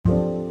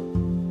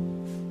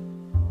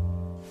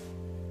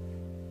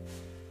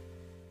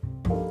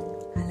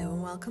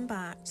Welcome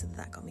back to the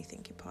That Got Me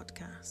Thinking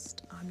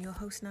podcast. I'm your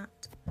host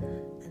Nat,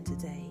 and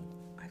today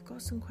I've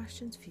got some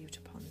questions for you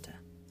to ponder.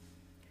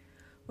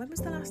 When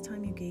was the last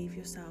time you gave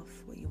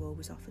yourself what you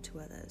always offer to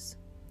others?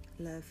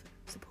 Love,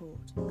 support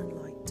and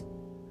light.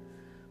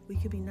 We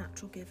could be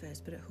natural givers,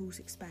 but at whose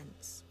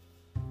expense?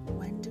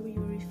 When do we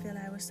refill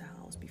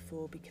ourselves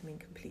before becoming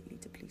completely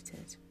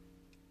depleted?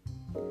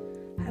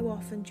 How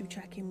often do you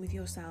check in with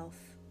yourself?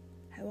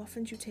 How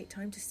often do you take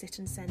time to sit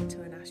and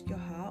centre and ask your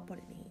heart what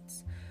it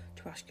needs?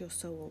 To ask your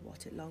soul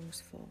what it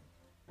longs for?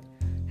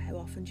 How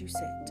often do you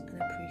sit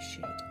and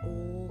appreciate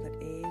all that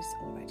is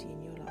already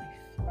in your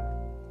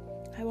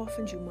life? How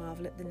often do you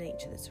marvel at the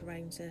nature that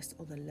surrounds us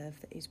or the love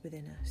that is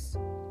within us?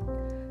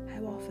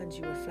 How often do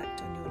you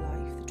reflect on your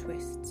life, the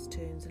twists,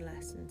 turns and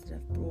lessons that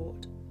have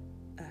brought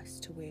us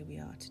to where we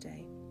are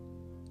today?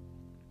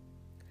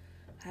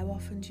 How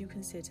often do you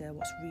consider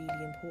what's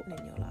really important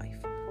in your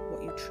life,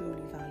 what you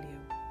truly value?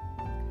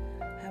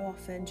 How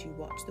often do you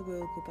watch the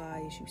world go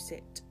by as you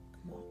sit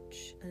and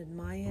watch and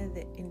admire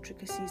the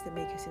intricacies that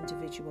make us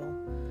individual,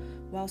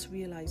 whilst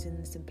realising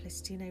the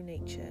simplicity in our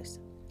natures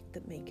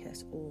that make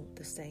us all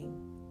the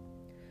same?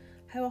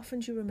 How often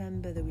do you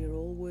remember that we are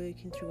all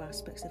working through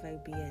aspects of our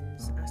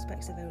beings,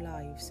 aspects of our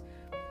lives,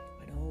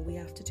 when all we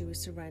have to do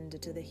is surrender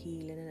to the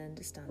healing and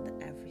understand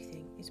that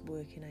everything is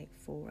working out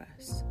for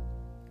us?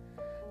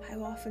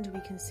 How often do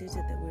we consider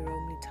that we're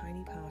only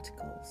tiny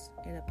particles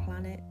in a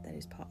planet that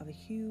is part of a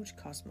huge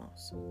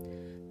cosmos,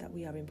 that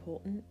we are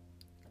important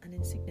and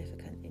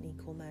insignificant in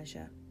equal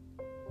measure?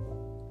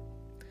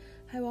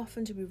 How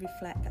often do we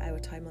reflect that our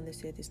time on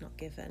this earth is not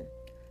given,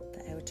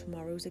 that our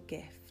tomorrows are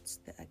gifts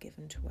that are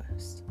given to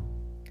us?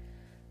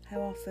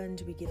 How often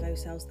do we give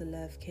ourselves the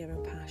love, care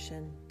and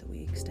passion that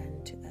we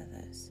extend to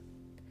others?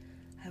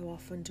 How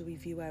often do we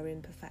view our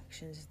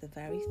imperfections as the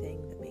very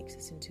thing that makes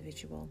us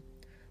individual,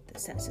 that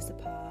sets us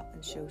apart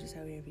and shows us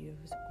our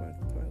areas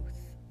of growth?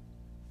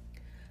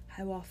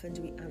 How often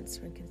do we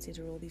answer and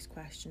consider all these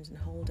questions and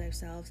hold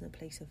ourselves in a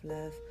place of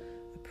love,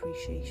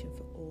 appreciation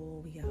for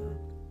all we are?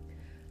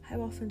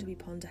 How often do we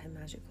ponder how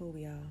magical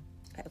we are?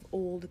 Out of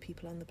all the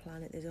people on the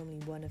planet, there's only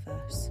one of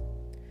us,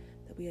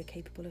 that we are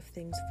capable of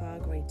things far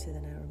greater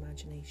than our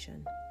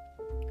imagination.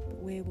 But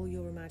where will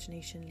your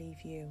imagination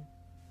leave you?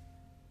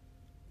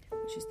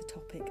 Which is the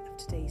topic of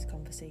today's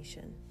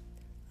conversation.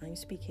 I'm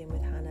speaking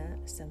with Hannah,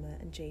 Summer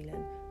and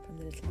Jalen from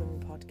the Little Women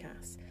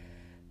podcast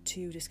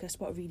to discuss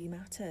what really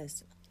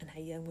matters and how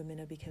young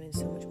women are becoming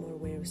so much more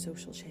aware of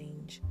social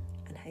change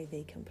and how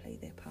they can play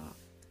their part.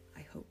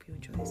 I hope you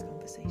enjoy this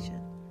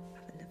conversation.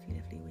 Have a lovely,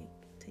 lovely week.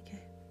 Take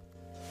care.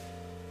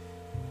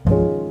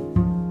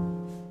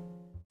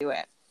 Do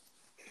it.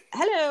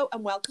 Hello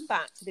and welcome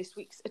back to this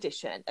week's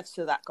edition of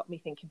So That Got Me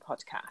Thinking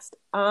podcast.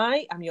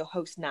 I am your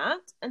host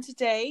Nat, and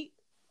today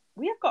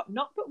we have got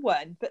not but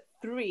one, but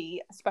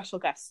three special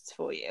guests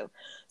for you.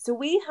 So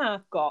we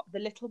have got the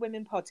Little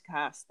Women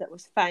podcast that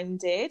was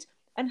founded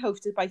and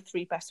hosted by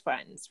three best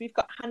friends. We've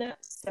got Hannah,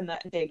 Summer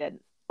and Jalen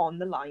on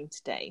the line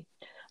today.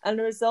 And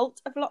a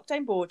result of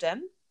lockdown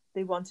boredom,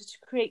 they wanted to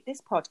create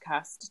this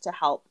podcast to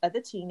help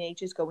other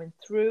teenagers going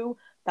through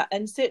that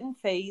uncertain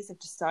phase of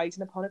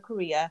deciding upon a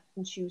career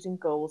and choosing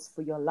goals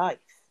for your life.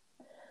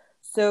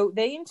 So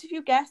they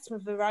interview guests from a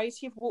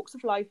variety of walks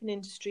of life and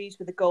industries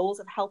with the goals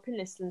of helping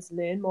listeners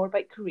learn more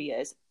about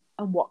careers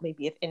and what may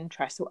be of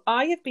interest. So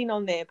I have been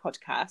on their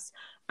podcast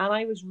and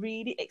I was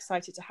really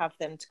excited to have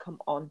them to come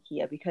on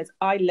here because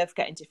I love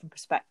getting different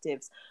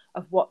perspectives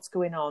of what's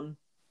going on.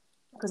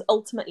 Because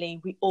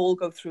ultimately we all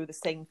go through the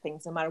same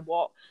things, no matter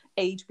what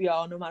age we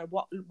are, no matter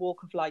what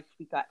walk of life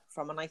we get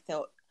from. And I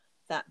thought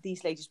that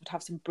these ladies would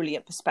have some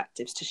brilliant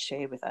perspectives to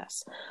share with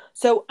us.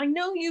 So I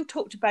know you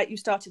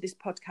started this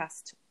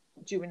podcast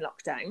during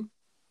lockdown.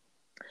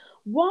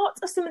 What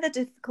are some of the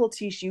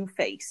difficulties you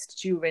faced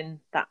during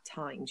that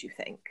time, do you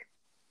think?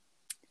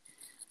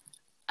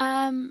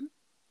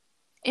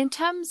 In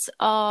terms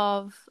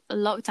of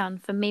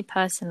lockdown, for me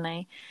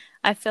personally,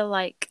 I feel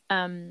like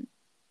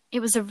it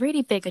was a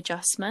really big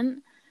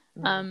adjustment.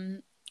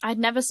 I'd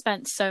never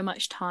spent so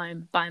much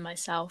time by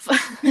myself.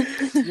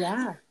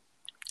 Yeah.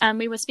 And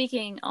we were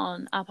speaking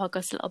on our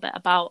podcast a little bit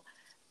about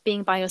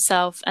being by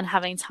yourself and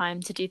having time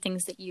to do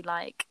things that you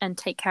like and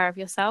take care of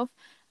yourself.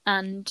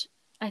 And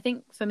I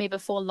think for me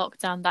before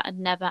lockdown, that had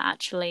never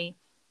actually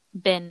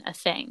been a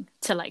thing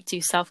to like do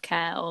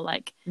self-care or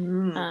like,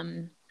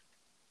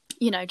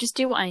 just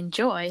do what I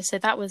enjoy. So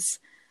that was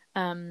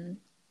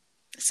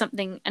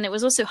something, and it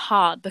was also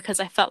hard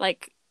because I felt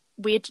like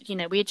we had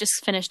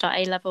just finished our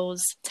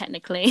A-levels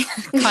technically,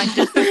 kind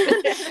of.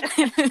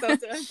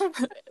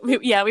 We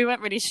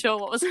weren't really sure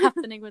what was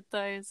happening with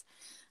those.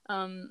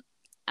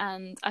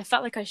 And I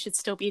felt like I should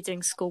still be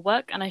doing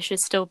schoolwork and I should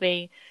still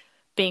be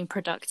being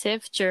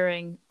productive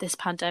during this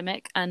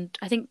pandemic. And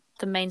I think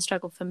the main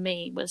struggle for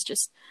me was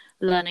just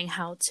learning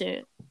how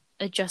to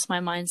adjust my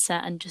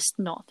mindset and just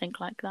not think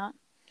like that.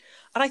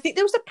 And I think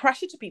there was a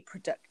pressure to be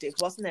productive,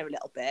 wasn't there, a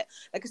little bit?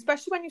 Like,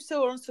 especially when you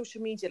saw on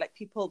social media, like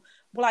people,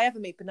 well, I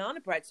haven't made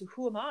banana bread, so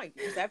who am I?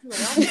 Because everyone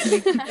else is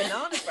making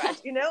banana bread,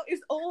 you know?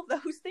 It's all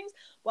those things.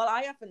 Well,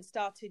 I haven't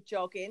started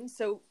jogging,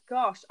 so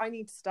gosh, I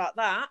need to start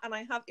that. And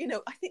I have, you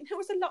know, I think there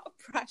was a lot of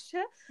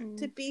pressure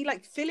to be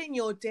like filling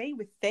your day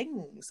with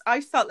things.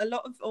 I felt a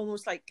lot of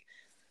almost like,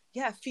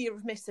 fear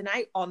of missing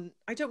out on,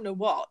 I don't know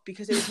what,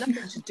 because there was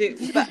nothing to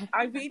do. But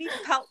I really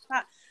felt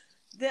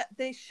that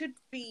there should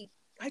be,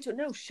 I don't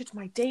know, should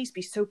my days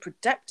be so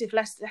productive?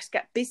 Let's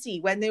get busy,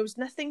 when there was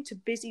nothing to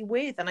busy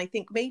with. And I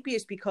think maybe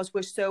it's because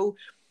we're so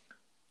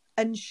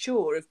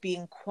unsure of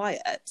being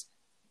quiet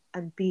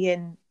and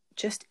being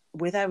just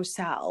with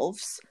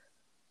ourselves,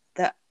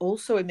 that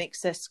also it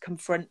makes us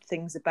confront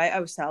things about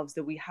ourselves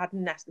that we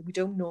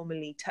don't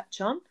normally touch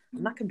on.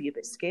 And that can be a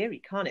bit scary,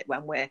 can't it,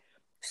 when we're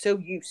so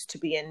used to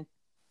being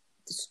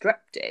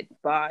disrupted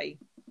by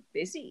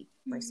busy,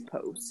 I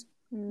suppose.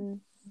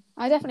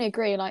 I definitely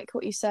agree, like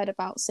what you said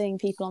about seeing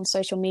people on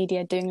social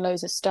media doing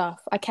loads of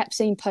stuff. I kept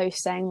seeing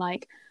posts saying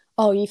like,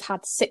 oh, you've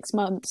had 6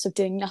 months of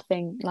doing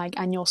nothing, like,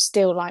 and you're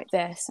still like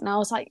this. And I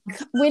was like,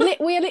 we're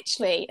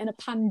literally in a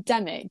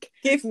pandemic.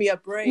 Give me a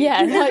break.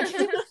 Yeah,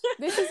 like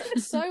this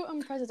is so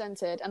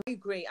unprecedented. And I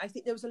agree. I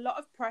think there was a lot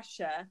of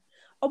pressure.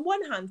 On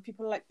one hand,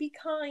 people are like, be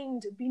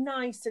kind, be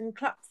nice, and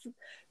clap for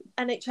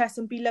NHS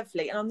and be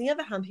lovely. And on the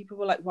other hand, people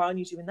were like, why aren't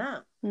you doing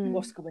that?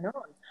 What's going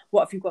on?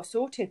 What have you got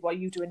sorted? What are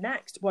you doing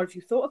next? What have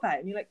you thought about?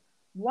 And you're like,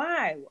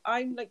 wow,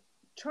 I'm like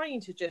trying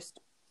to just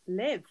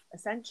live,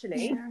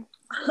 essentially.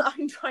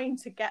 I'm trying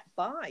to get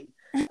by.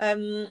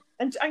 And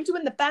I'm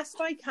doing the best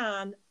I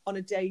can on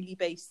a daily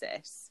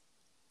basis.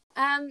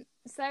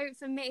 So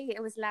for me,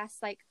 it was less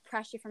like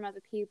pressure from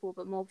other people,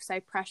 but more so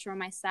pressure on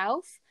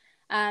myself.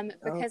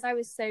 Because I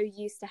was so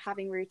used to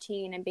having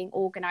routine and being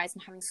organised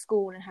and having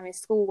school and having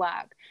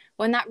schoolwork.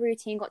 When that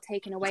routine got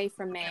taken away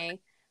from me,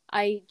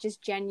 I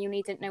just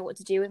genuinely didn't know what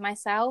to do with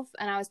myself.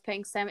 And I was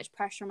putting so much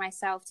pressure on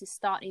myself to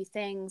start new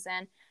things.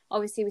 And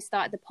obviously we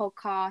started the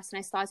podcast and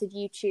I started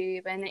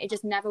YouTube, and it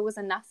just never was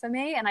enough for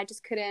me. And I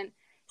just couldn't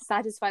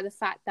satisfy the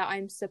fact that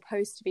I'm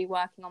supposed to be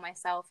working on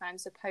myself. And I'm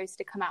supposed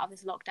to come out of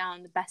this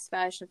lockdown the best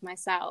version of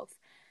myself.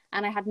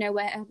 And I had no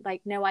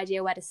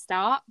idea where to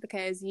start,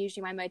 because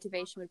usually my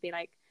motivation would be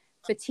like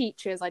for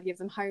teachers, I'd give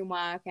them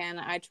homework and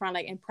I'd try and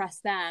like impress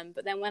them.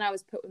 But then when I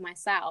was put with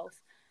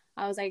myself,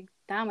 I was like,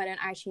 damn, I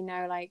don't actually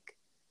know like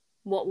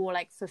what will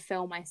like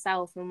fulfill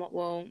myself and what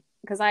will,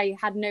 because I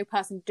had no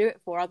person to do it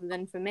for other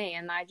than for me.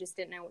 And I just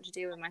didn't know what to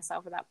do with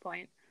myself at that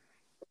point.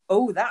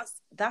 Oh,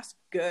 that's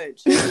good.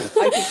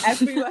 I think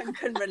everyone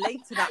can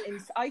relate to that.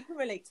 I can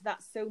relate to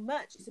that so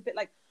much. It's a bit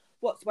like,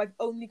 what, so I've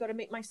only got to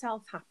make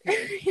myself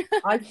happy?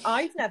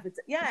 I've never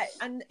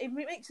and it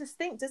makes us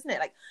think, doesn't it,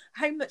 like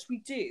how much we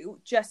do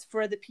just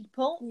for other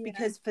people,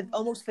 because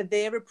for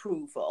their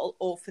approval,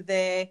 or for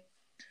their,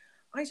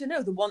 I don't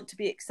know, the want to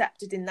be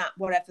accepted in that,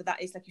 whatever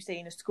that is, like you say,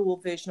 in a school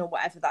version or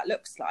whatever that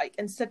looks like.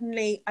 And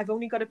suddenly I've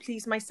only got to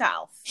please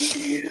myself.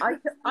 I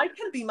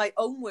can be my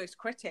own worst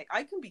critic.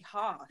 I can be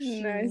harsh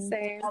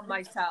on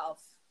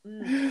myself.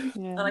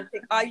 And I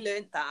think I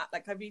learned that,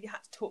 like I really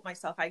had to talk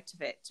myself out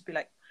of it, to be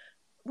like,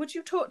 would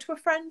you talk to a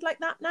friend like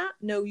that, Nat?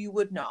 No, you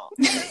would not.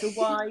 So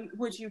why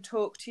would you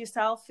talk to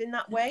yourself in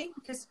that way?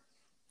 Because,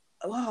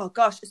 oh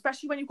gosh,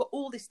 especially when you've got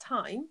all this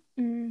time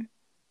to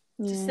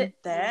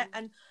sit there,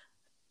 and,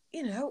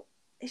 you know,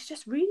 it's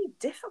just really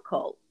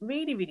difficult,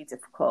 really, really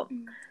difficult.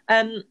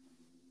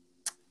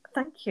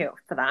 Thank you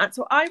for that.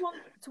 So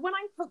when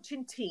I'm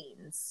coaching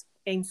teens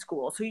in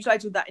school, so usually I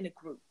do that in a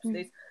group. So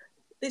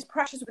there's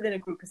pressures within a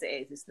group as it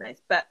is, isn't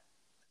it? But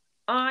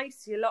I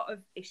see a lot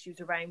of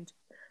issues around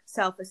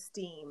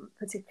self-esteem,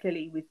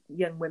 particularly with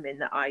young women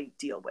that I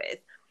deal with.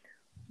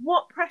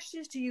 What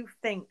pressures do you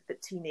think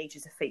that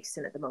teenagers are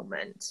facing at the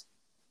moment?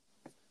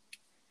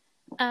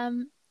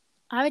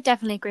 I would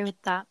definitely agree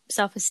with that.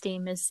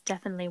 Self-esteem is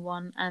definitely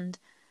one, and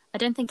I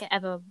don't think it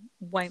ever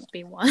won't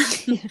be one.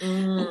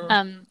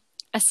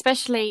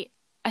 Especially,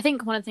 I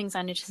think one of the things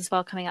I noticed as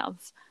well coming out of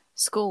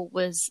school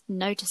was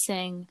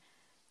noticing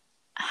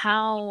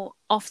how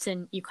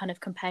often you kind of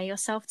compare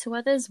yourself to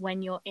others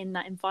when you're in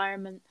that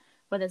environment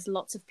where there's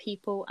lots of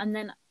people. And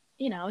then,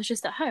 you know, I was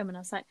just at home and I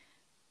was like,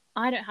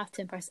 I don't have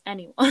to impress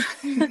anyone.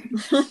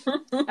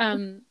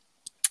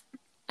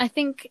 I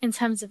think in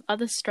terms of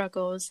other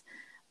struggles,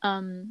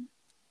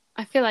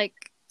 I feel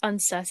like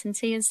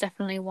uncertainty is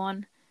definitely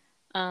one.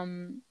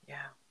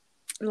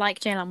 Like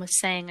Jaylan was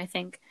saying, I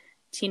think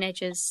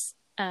teenagers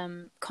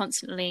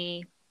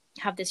constantly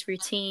have this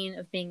routine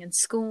of being in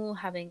school,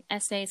 having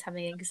essays,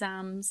 having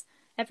exams,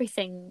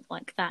 everything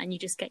like that, and you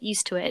just get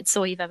used to it. It's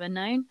all you've ever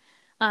known.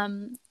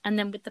 And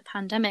then with the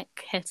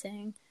pandemic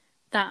hitting,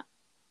 that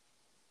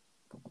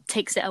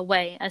takes it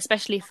away,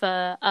 especially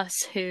for us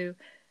who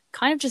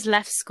kind of just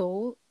left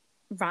school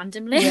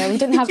randomly. Yeah, we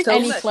didn't have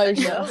any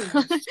closure.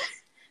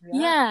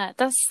 Yeah,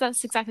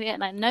 that's exactly it.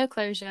 Like no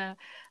closure.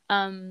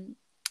 And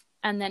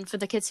then for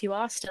the kids who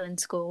are still in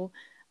school,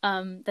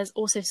 there's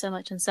also so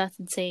much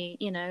uncertainty.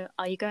 You know,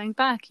 are you going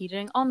back? Are you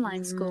doing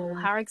online school?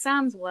 How are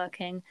exams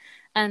working?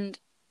 And,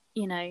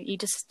 you know,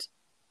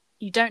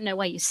 you don't know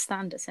where you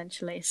stand,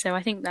 essentially. So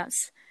I think that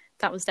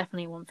was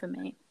definitely one for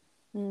me.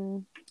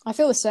 I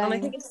feel the same. And I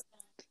think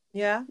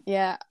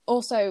yeah.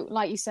 Also,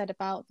 like you said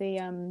about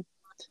the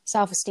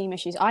self-esteem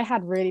issues, I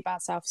had really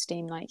bad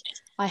self-esteem. Like,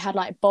 I had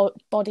like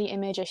body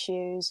image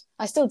issues.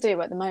 I still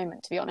do at the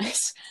moment, to be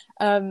honest.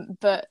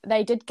 But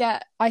I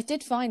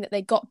did find that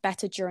they got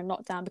better during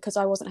lockdown, because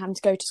I wasn't having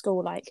to go to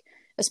school. Like,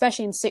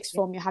 especially in sixth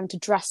form, you're having to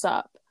dress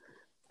up,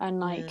 and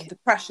like the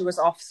pressure was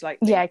off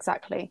slightly. Yeah,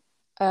 exactly.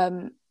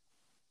 And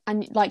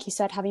like you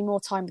said, having more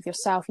time with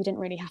yourself, you didn't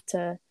really have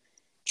to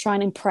try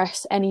and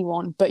impress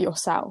anyone but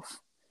yourself.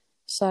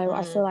 So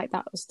I feel like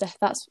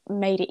that's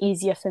made it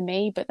easier for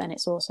me, but then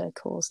it's also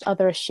caused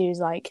other issues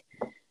like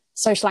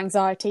social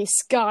anxiety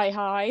sky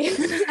high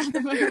at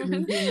the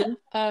moment.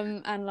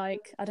 And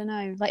like, I don't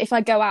know, like if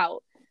I go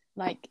out,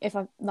 like if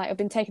I've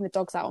been taking the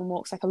dogs out on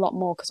walks like a lot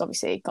more, because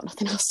obviously got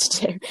nothing else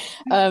to do.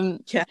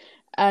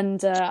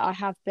 And I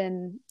have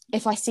been,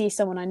 if I see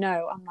someone I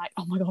know, I'm like,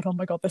 oh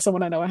my god, there's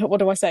someone I know. What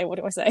do I say?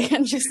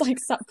 And just like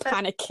start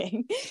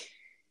panicking.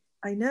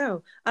 I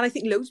know. And I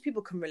think loads of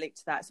people can relate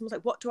to that. Someone's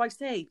like, what do I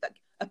say? Like,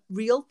 a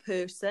real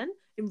person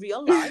in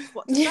real life,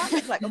 what does that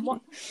look like? And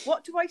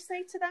what do I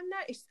say to them now?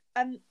 It's,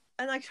 and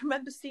I can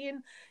remember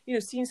seeing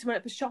someone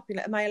at the shop,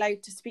 like, am I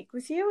allowed to speak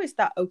with you? Is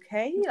that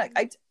okay? Like,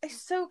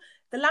 it's so,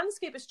 the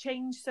landscape has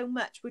changed so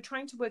much. We're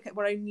trying to work out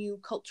what our new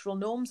cultural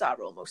norms are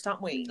almost,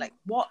 aren't we? Like,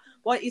 what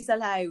is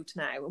allowed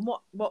now, and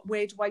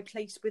where do I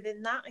place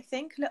within that, I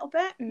think, a little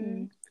bit.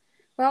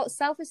 Well,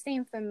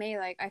 self-esteem for me,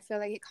 like, I feel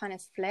like it kind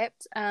of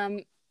flipped.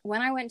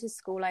 When I went to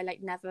school, I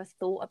like never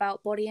thought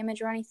about body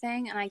image or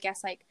anything, and I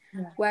guess like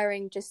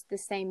wearing just the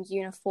same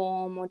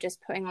uniform or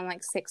just putting on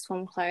like sixth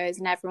form clothes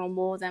and everyone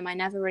wore them, I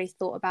never really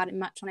thought about it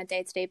much on a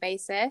day-to-day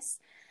basis.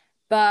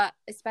 But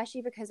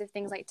especially because of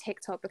things like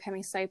TikTok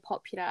becoming so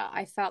popular,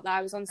 I felt that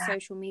I was on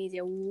social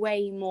media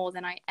way more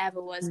than I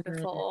ever was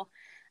before.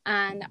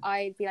 And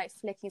I'd be like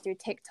flicking through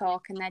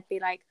TikTok, and there'd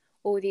be like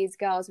all these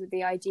girls with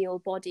the ideal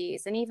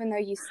bodies, and even though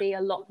you see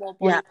a lot more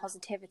body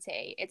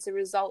positivity, it's a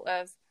result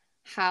of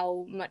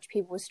how much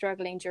people were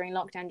struggling during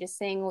lockdown, just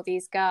seeing all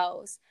these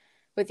girls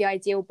with the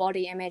ideal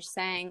body image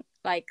saying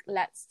like,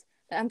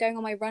 I'm going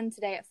on my run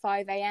today at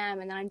 5 a.m.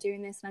 and then I'm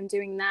doing this and I'm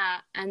doing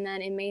that, and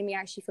then it made me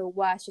actually feel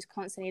worse just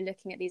constantly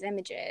looking at these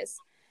images.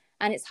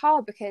 And it's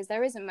hard because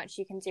there isn't much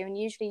you can do, and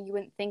usually you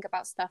wouldn't think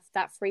about stuff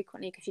that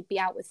frequently because you'd be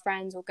out with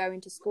friends or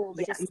going to school,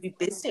 but you'd be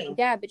busy.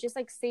 But just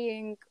like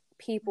seeing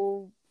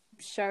people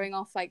showing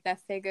off like their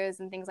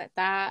figures and things like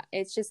that,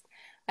 it's just,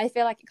 I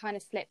feel like it kind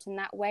of flipped in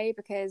that way,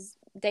 because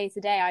day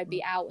to day I'd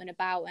be out and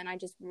about and I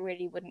just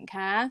really wouldn't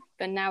care.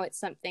 But now it's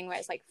something where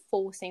it's like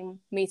forcing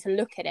me to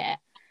look at it,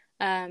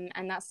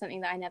 and that's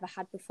something that I never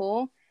had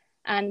before.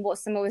 And what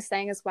Summer was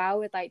saying as well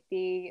with like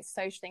the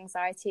social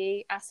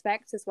anxiety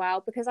aspect as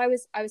well, because I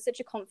was such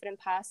a confident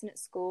person at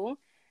school,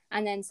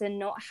 and then to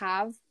not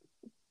have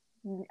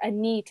a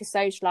need to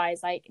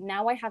socialize, like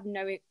now I have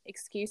no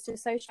excuse to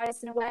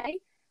socialize in a way.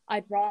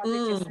 I'd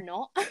rather just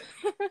not.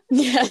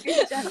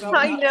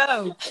 I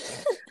know.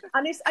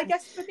 And it's, I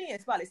guess for me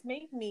as well, it's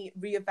made me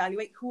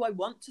reevaluate who I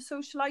want to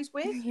socialise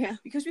with.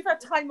 Because we've had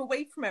time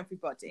away from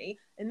everybody.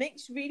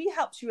 It really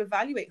helps you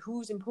evaluate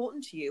who's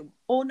important to you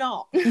or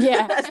not.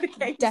 As the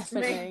case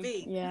definitely. May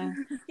be.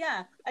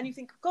 Yeah. And you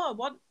think, God,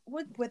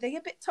 were they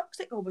a bit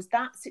toxic, or was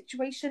that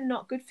situation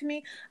not good for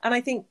me? And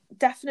I think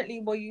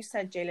definitely what you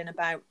said, Jalen,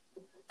 about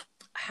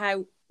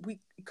how we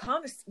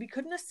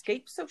couldn't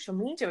escape social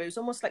media. It was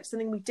almost like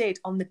something we did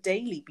on the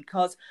daily,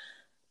 because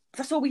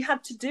that's all we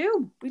had to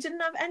do. We didn't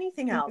have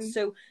anything else.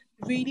 So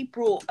it really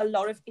brought a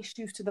lot of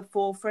issues to the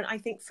forefront, I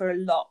think, for a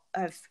lot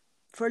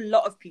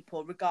of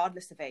people,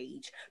 regardless of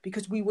age,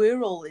 because we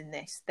were all in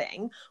this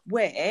thing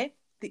where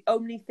the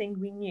only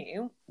thing we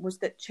knew was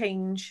that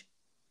change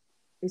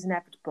is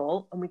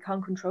inevitable and we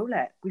can't control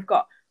it.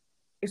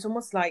 It's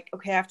almost like,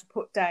 okay, I have to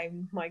put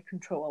down my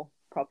control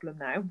problem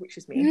now, which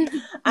is me,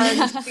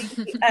 and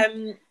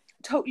be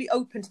totally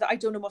open to that. I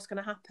don't know what's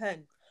going to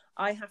happen.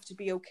 I have to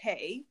be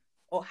okay,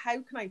 or how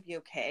can I be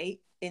okay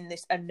in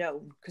this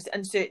unknown? Because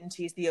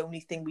uncertainty is the only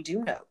thing we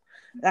do know.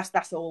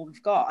 That's all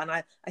we've got. And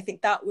I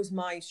think that was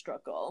my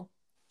struggle,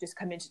 just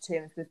coming to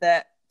terms with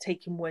that,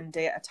 taking one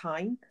day at a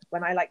time,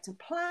 when I like to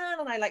plan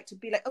and I like to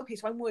be like, okay,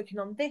 so I'm working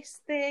on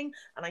this thing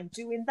and I'm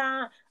doing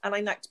that, and I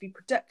like to be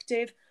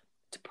productive.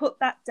 To put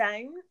that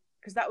down,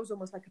 because that was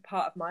almost like a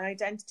part of my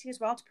identity as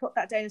well, to put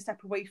that down and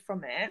step away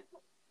from it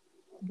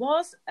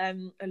was a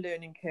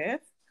learning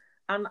curve.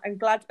 And I'm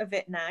glad of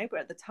it now,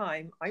 but at the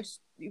time I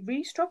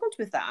really struggled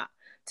with that,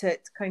 to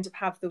kind of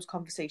have those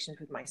conversations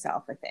with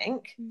myself, I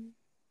think.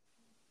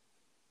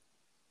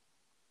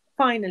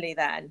 Finally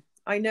then,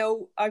 I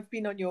know I've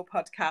been on your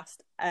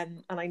podcast,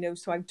 and I know,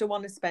 so I don't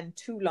want to spend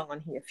too long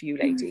on here for you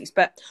ladies,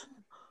 but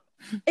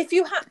if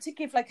you had to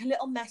give like a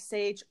little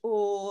message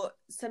or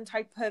some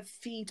type of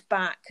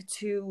feedback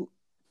to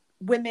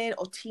women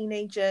or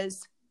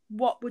teenagers,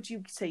 what would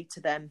you say to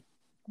them?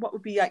 what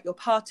would be like your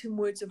parting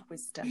words of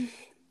wisdom?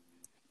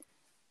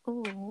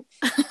 Oh,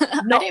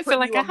 I don't feel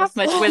like I have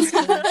much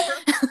wisdom.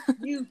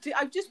 You do.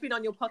 I've just been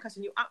on your podcast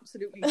and you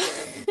absolutely do.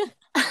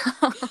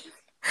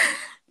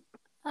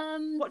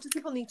 What do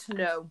people need to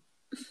know?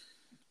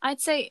 I'd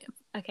say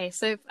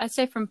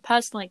from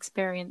personal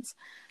experience,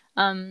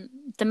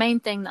 the main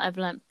thing that I've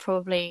learned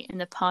probably in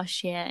the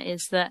past year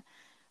is that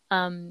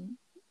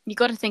you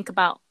got to think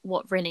about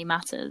what really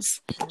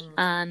matters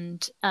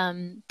and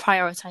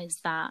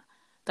prioritize that,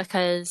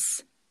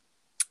 because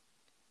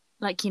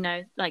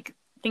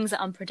things are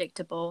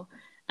unpredictable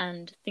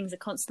and things are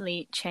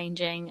constantly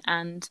changing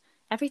and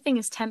everything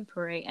is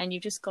temporary, and you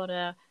just got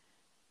to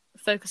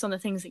focus on the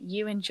things that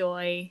you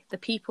enjoy, the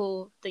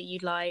people that you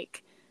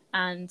like,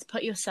 and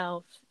put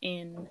yourself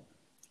in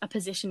a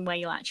position where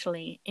you're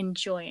actually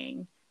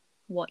enjoying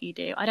what you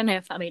do. I don't know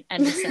if that made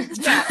any sense.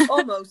 Yeah,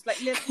 almost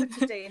like live for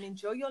today and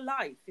enjoy your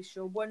life. It's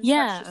your one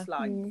precious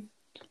life.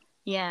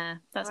 Yeah,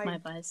 that's my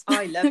advice.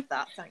 I love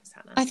that. Thanks,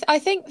 Hannah. I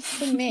think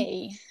for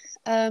me,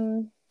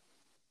 I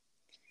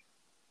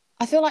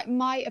feel like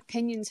my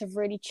opinions have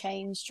really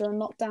changed during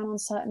lockdown on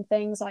certain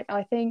things. Like,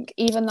 I think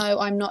even though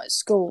I'm not at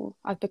school,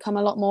 I've become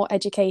a lot more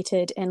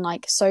educated in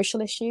like social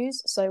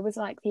issues. So with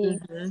like the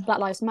Black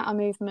Lives Matter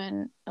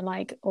movement and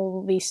like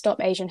all the Stop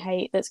Asian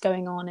Hate that's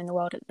going on in the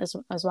world as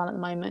well at the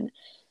moment,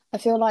 I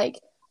feel like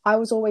I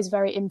was always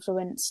very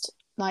influenced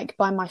like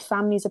by my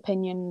family's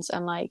opinions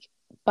and like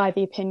by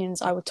the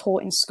opinions I was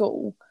taught in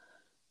school.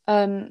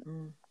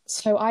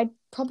 So I'd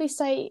probably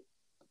say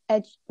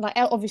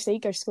obviously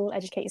go to school,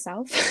 educate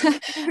yourself,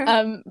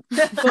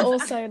 but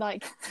also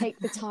like take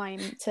the time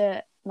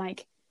to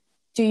like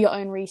do your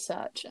own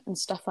research and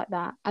stuff like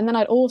that. And then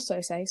I'd also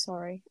say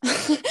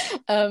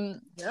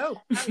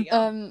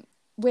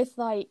with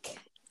like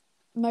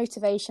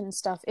motivation and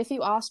stuff, if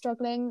you are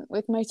struggling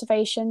with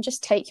motivation,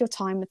 just take your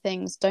time with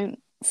things.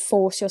 Don't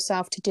force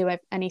yourself to do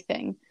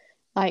anything,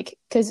 like,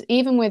 because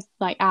even with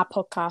like our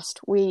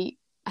podcast,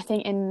 I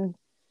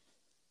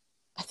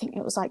think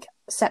it was like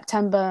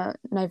September,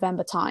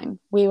 November time,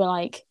 we were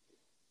like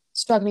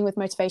struggling with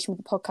motivation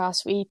with the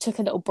podcast. We took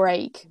a little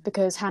break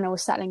because Hannah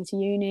was settling to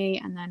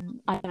uni, and then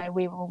I don't know,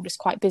 we were all just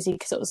quite busy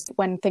because it was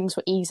when things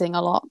were easing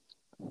a lot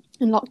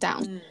in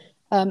lockdown.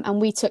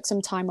 And we took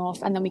some time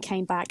off, and then we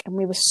came back and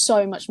we were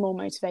so much more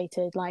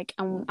motivated, like,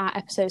 and our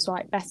episodes were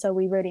like better.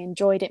 We really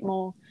enjoyed it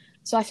more.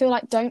 So I feel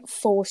like don't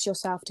force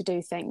yourself to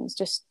do things.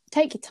 Just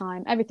take your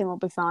time. Everything will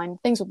be fine.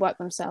 Things will work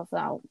themselves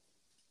out.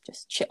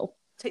 Just chill.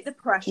 Take the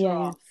pressure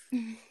off.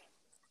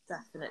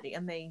 Definitely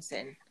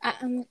amazing.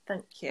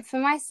 Thank you. For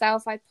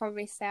myself, I'd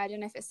probably say, I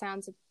don't know if it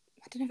sounds a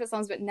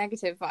bit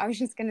negative, but I was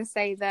just going to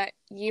say that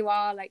you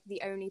are like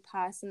the only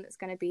person that's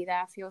going to be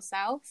there for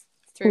yourself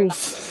through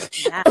life.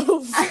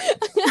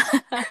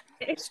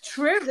 It's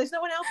true. There's no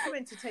one else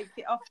coming to take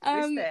it off,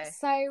 is there?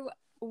 So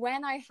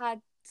when I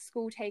had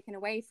school taken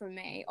away from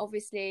me,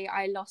 obviously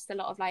I lost a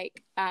lot of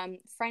like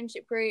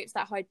friendship groups,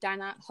 that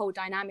whole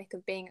dynamic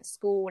of being at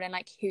school and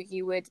like who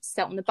you would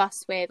sit on the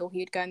bus with or who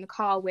you'd go in the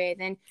car with.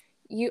 And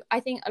I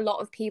think a lot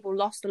of people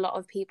lost a lot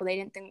of people they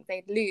didn't think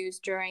they'd lose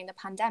during the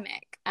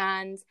pandemic.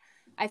 And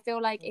I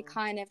feel like it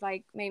kind of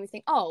like made me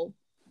think, oh,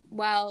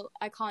 well,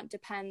 I can't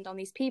depend on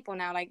these people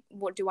now. Like,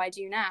 what do I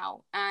do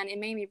now? And it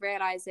made me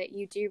realize that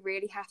you do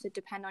really have to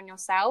depend on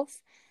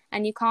yourself,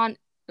 and you can't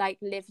like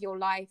live your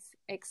life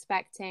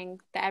expecting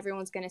that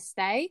everyone's going to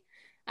stay.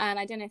 And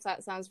I don't know if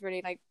that sounds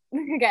really like,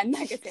 again,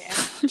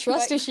 negative.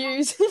 Trust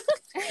issues.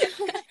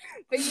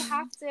 But you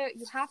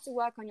have to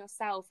work on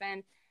yourself.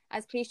 And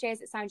as cliche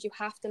as it sounds, you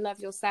have to love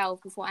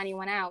yourself before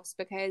anyone else,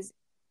 because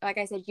like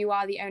I said, you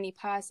are the only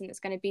person that's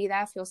going to be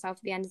there for yourself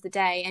at the end of the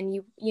day. And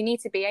you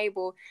need to be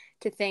able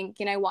to think,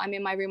 you know what, I'm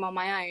in my room on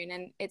my own,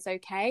 and it's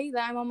okay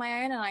that I'm on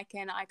my own, and I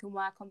can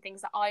work on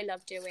things that I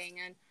love doing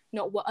and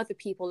not what other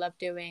people love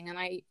doing. And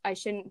I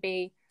shouldn't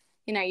be,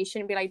 you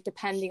shouldn't be like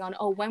depending on,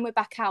 oh, when we're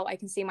back out, I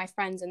can see my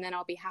friends and then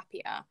I'll be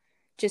happier.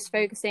 Just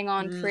focusing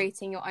on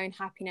creating your own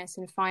happiness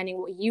and finding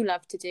what you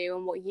love to do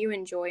and what you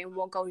enjoy and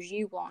what goals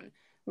you want,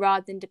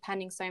 rather than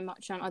depending so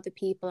much on other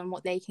people and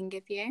what they can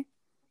give you.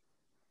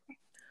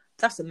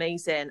 That's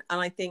amazing.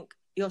 And I think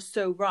you're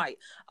so right.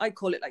 I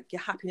call it like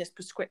your happiness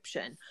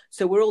prescription.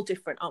 So we're all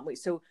different, aren't we?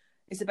 So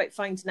it's about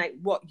finding out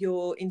what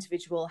your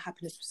individual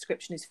happiness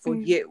prescription is for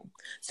you.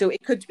 So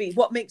it could be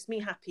what makes me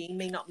happy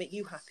may not make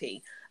you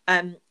happy.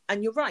 And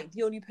you're right.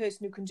 The only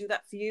person who can do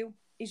that for you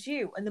is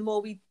you. And the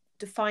more we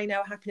define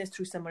our happiness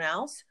through someone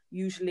else,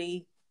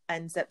 usually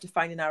ends up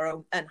defining our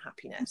own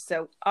unhappiness.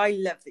 So I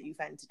love that you've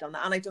ended on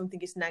that. And I don't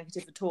think it's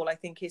negative at all. I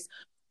think it's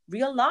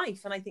real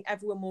life. And I think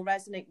everyone will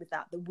resonate with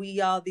that we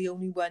are the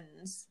only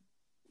ones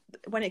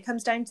when it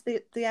comes down to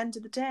the end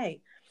of the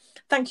day.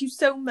 Thank you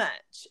so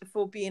much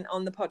for being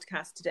on the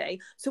podcast today.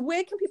 So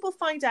where can people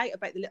find out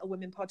about the Little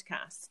Women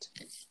podcast?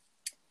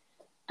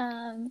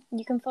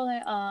 You can follow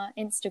our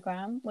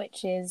Instagram,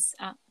 which is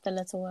at the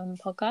Little Women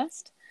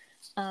podcast.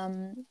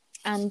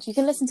 And you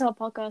can listen to our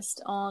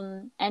podcast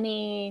on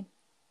any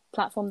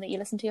platform that you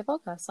listen to your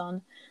podcasts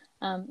on.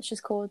 It's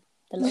just called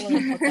the Little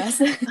Women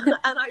podcast.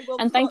 And I will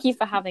thank you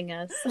for having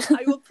us.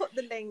 I will put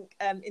the link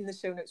in the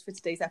show notes for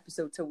today's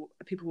episode so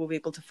people will be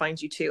able to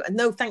find you too. And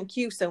no, thank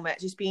you so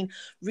much. It's been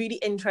really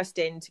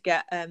interesting to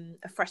get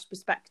a fresh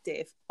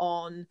perspective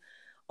on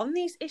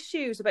these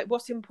issues about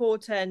what's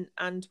important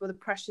and what the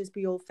pressures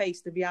we all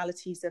face, the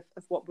realities of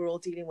what we're all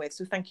dealing with.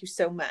 So thank you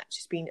so much.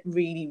 It's been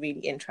really, really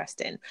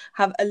interesting.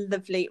 Have a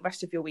lovely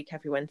rest of your week,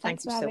 everyone.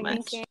 Thank you so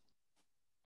much.